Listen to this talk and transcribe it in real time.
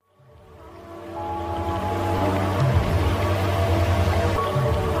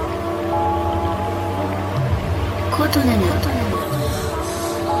I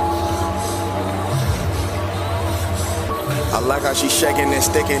like how she shaking and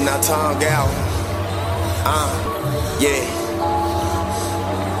sticking her tongue out. Yeah.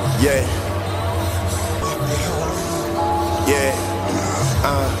 Yeah. Yeah.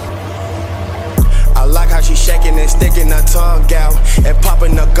 I like how she shaking and sticking her tongue out and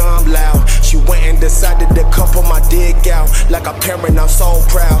popping her gum loud. She went and decided to come pull my dick out. Like a parent, I'm so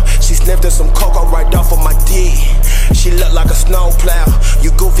proud. She sniffed some cocoa right off of my dick. She look like a snowplow.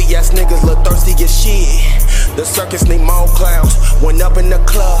 You goofy ass niggas look thirsty as shit. The circus need more clowns. When up in the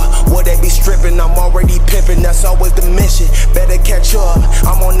club, where they be stripping, I'm already pimping. That's always the mission. Better catch up.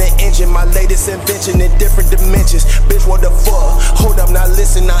 I'm on the engine, my latest invention in different dimensions. Bitch, what the fuck? Hold up, now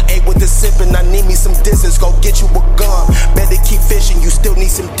listen. I ate with the sipping. I need me some distance. Go get you a gun. Better keep fishing. You still need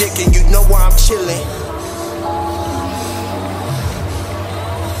some dick, and you know where I'm chilling.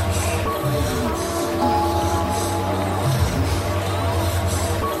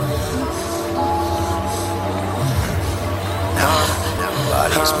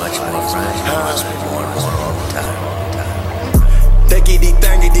 Body's much more fragile, must be more and more all the time. Thiggity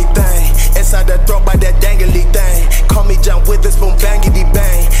thangity thing, inside the throat by that dangly thing. Call me John Witherspoon, bangity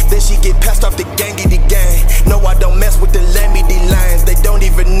bang. Then she get passed off the gangity gang. No, I don't mess with the lamity lines. They don't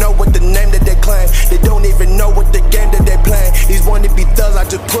even know what the name that they claim. They don't even know what the game that they playing. These wannabe thugs, I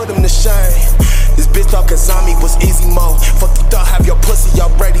just put them to shame. This bitch thought Kazami was easy mode. Fuck you thought, have your pussy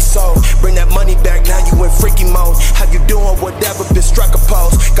already sold. Bring that money back, now you in freaky mode. How you doing, whatever, bitch, strike a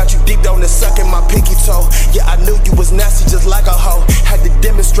pose. Got you deep down and sucking my pinky toe. Yeah, I knew you was nasty just like a hoe. Had to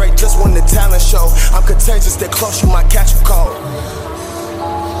demonstrate just when the talent show. I'm contagious, stay close, you might catch a cold.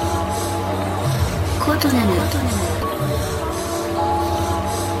 コートナム